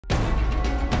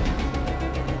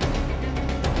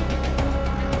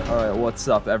Alright, what's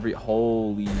up,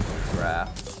 holy crap.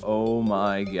 Oh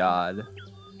my god.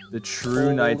 The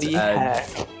true Knight's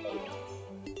Edge.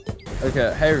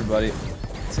 Okay, hey everybody.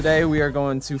 Today we are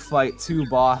going to fight two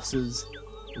bosses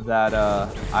that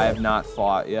I have not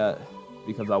fought yet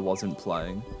because I wasn't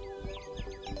playing.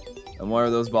 And what are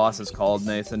those bosses called,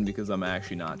 Nathan? Because I'm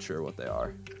actually not sure what they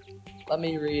are. Let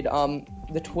me read.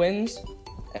 The twins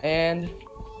and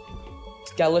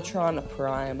SKELETRON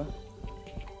Prime.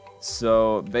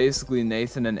 So basically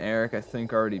Nathan and Eric, I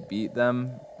think, already beat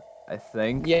them. I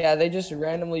think. Yeah, they just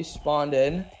randomly spawned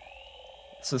in.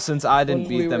 So since I didn't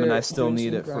beat them and I still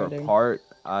need it for a part,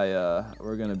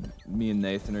 me and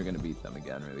Nathan are gonna beat them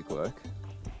again really quick.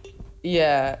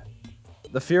 Yeah.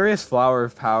 The Furious Flower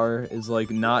of Power is like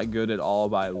not good at all,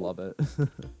 but I love it.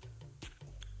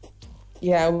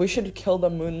 Yeah, we should kill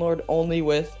the Moon Lord only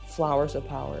with Flowers of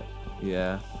Power.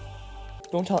 Yeah.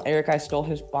 Don't tell Eric I stole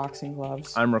his boxing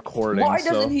gloves. I'm recording. Why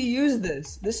doesn't he use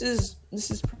this? This is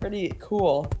pretty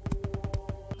cool.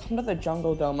 Come to the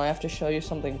Jungle Dome. I have to show you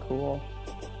something cool.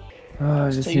 Oh,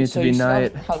 I just need to be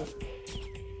night.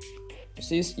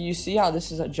 You see how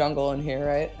this is a jungle in here,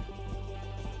 right?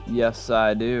 Yes,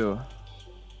 I do.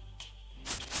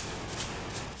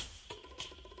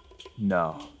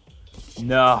 No.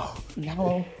 No.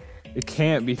 No. It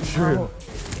can't be true.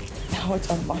 No, it's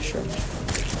a mushroom.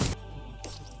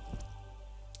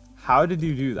 How did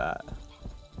you do that?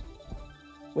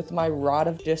 With my Rod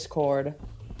of Discord.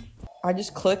 I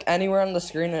just click anywhere on the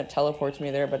screen and it teleports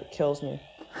me there, but it kills me.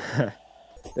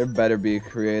 There better be a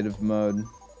creative mode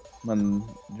when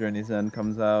Journey's End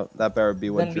comes out. That better be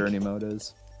what Journey mode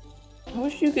is. I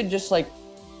wish you could just, like,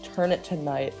 turn it to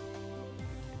night.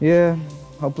 Yeah,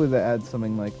 hopefully they add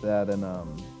something like that in,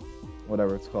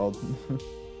 whatever it's called.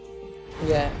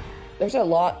 Yeah, there's a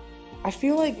lot. I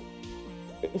feel like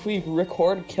if we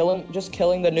record just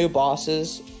killing the new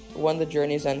bosses when the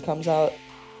Journey's End comes out.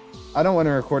 I don't want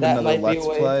to record another Let's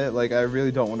Play. Like, I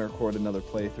really don't want to record another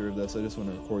playthrough of this. I just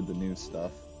want to record the new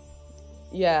stuff.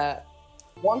 Yeah.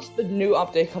 Once the new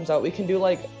update comes out, we can do,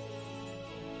 like...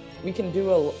 We can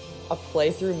do a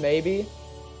playthrough, maybe.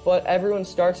 But everyone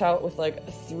starts out with, like,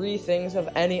 3 things of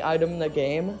any item in the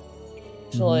game.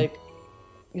 So, like,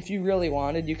 if you really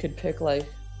wanted, you could pick, like...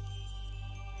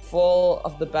 full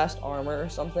of the best armor or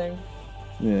something.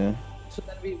 Yeah. So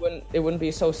then it wouldn't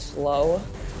be so slow.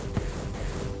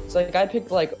 So like I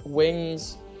picked like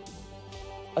wings,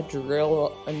 a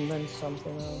drill, and then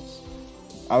something else.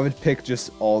 I would pick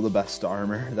just all the best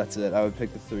armor. That's it. I would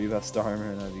pick the 3 best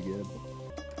armor and that'd be good.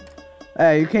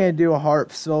 Hey, you can't do a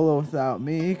harp solo without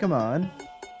me. Come on.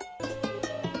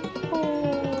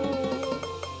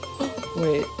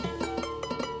 Wait.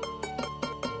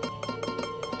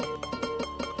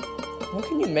 What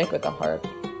can you make with a harp?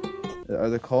 Are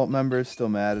the cult members still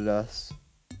mad at us?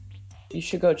 You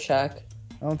should go check.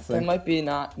 I don't think. They might be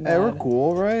not mad. Hey, we're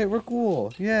cool, right? We're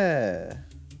cool. Yeah.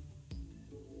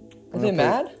 Are they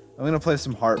mad? I'm gonna play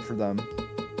some harp for them.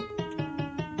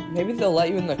 Maybe they'll let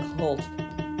you in the cult.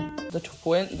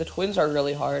 The twins are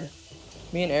really hard.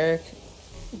 Me and Eric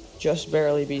just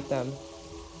barely beat them.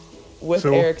 With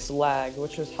Eric's lag,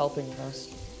 which was helping us.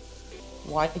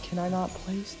 Why can I not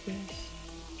place this?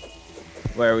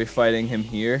 Why are we fighting him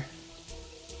here?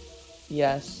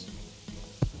 Yes.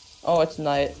 Oh, it's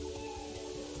night.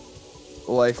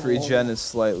 Life regen is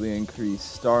slightly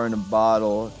increased. Star in a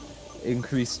bottle.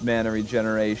 Increased mana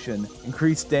regeneration.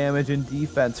 Increased damage and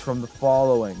defense from the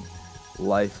following.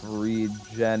 Life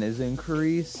regen is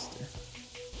increased.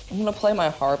 I'm gonna play my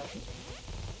harp.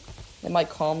 It might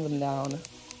calm them down.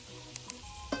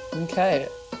 Okay,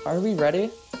 are we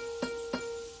ready?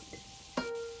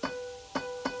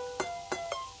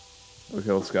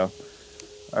 Okay, let's go.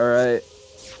 Alright.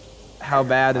 How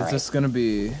bad is this gonna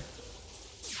be?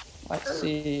 Let's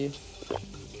see.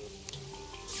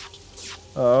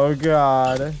 Oh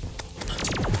god.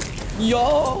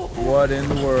 Yo! What in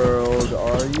the world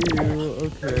are you?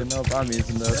 Okay, nope, I'm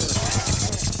using this.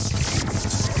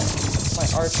 My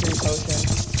archery potion.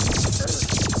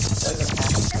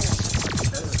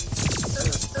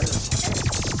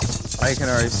 I can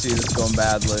already see this going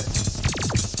badly.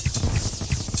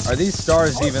 Are these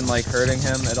stars even like hurting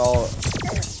him at all?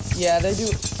 Yeah, they do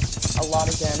a lot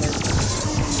of damage.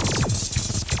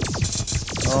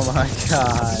 Oh my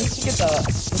god. You need to get the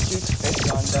Duke's fish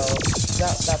on though.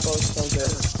 That bow's so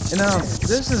good. You know,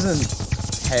 this isn't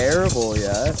terrible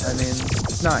yet. I mean,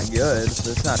 it's not good, but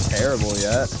it's not terrible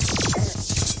yet.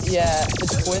 Yeah,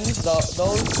 the twins, those,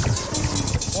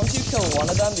 once you kill one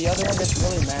of them, the other one gets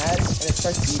really mad and it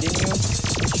starts eating you and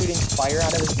shooting fire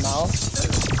out of his mouth.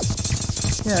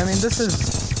 Yeah, I mean, this is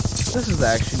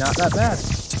actually not that bad.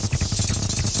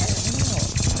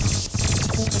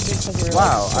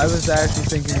 Wow, I was actually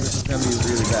thinking this was gonna be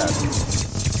really bad.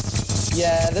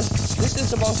 Yeah, this is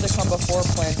supposed to come before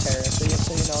Plantera, so you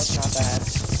know it's not bad.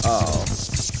 Oh.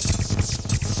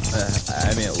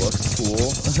 I mean, it looks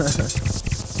cool.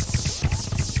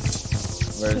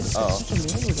 Where's Why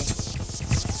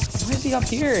is he up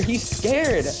here? He's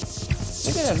scared.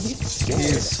 Look at him. He's scared.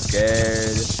 He's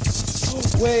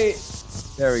scared. Wait.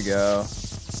 There we go.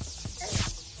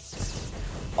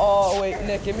 Oh wait,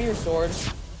 Nick, give me your sword.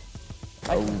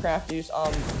 I can craft you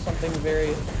something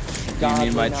very godly.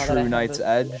 You mean my true knight's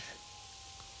edge?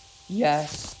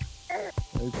 Yes.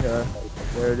 Okay.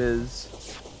 There it is.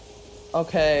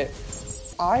 Okay.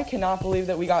 I cannot believe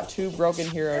that we got 2 broken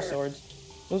hero swords.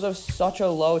 Those have such a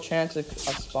low chance of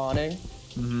spawning.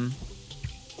 Mm-hmm.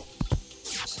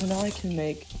 So now I can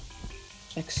make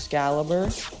Excalibur.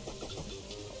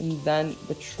 And then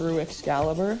the true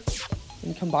Excalibur.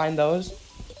 And combine those.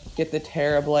 Get the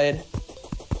Terra Blade.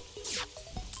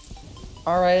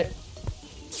 Alright.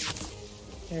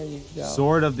 There you go.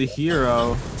 Sword of the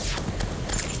hero.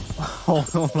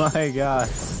 Oh my god.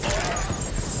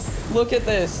 Look at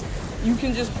this. You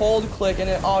can just hold click and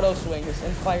it auto swings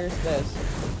and fires this.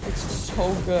 It's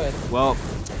so good. Well,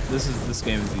 this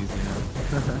game is easy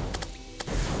now.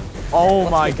 Oh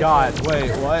my god,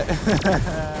 wait, what?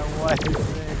 What is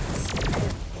this?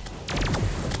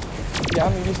 Yeah,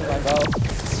 I'm using my bow.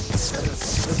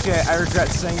 Okay, I regret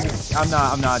saying this. I'm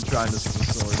not trying this with the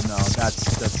sword. No, that's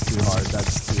too hard.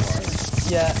 That's too hard.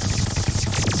 Yeah.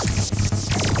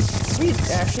 Are we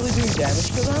actually doing damage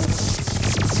to them?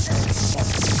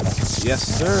 Yes,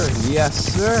 sir. Yes,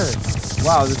 sir.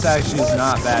 Wow, this actually is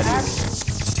not bad either.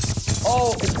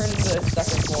 Oh, it turned into its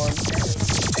second form.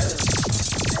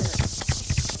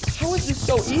 How is this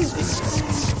so easy?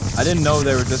 I didn't know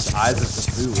they were just eyes of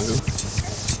Cthulhu.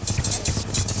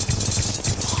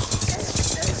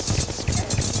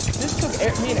 This took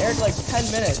me and Eric like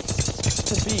 10 minutes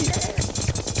to beat.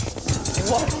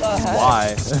 What the heck?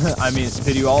 Why? I mean,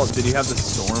 did you have the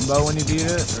storm bow when you beat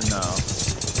it, or no?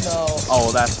 No.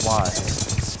 Oh, that's why.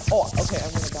 Oh, okay,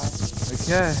 I'm gonna die.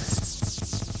 Okay.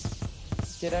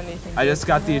 Get anything? I just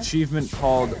got the achievement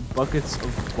called Buckets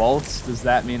of Bolts. Does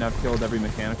that mean I've killed every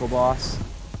mechanical boss?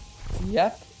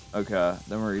 Yep. Okay,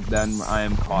 then I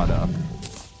am caught up.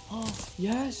 Oh,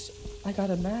 yes. I got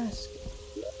a mask.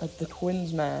 The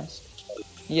twins mask.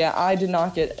 Yeah, I did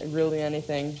not get really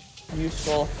anything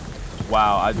useful.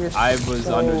 Wow, I was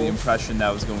under the impression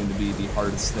that was going to be the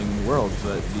hardest thing in the world,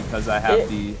 but because I have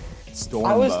the storm bow.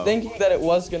 I was thinking that it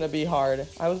was going to be hard.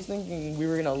 I was thinking we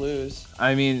were going to lose.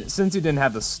 I mean, since you didn't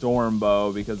have the storm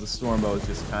bow, because the storm bow is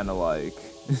just kind of like...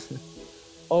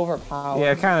 overpowered.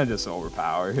 Yeah, kind of just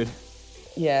overpowered.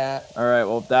 Yeah. Alright,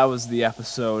 well, that was the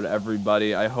episode,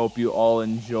 everybody. I hope you all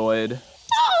enjoyed.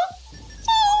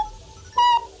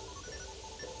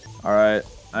 Alright.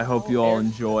 I hope you all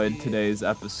enjoyed today's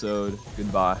episode.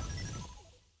 Goodbye.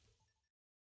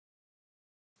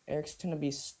 Eric's gonna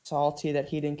be salty that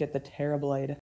he didn't get the Terra Blade.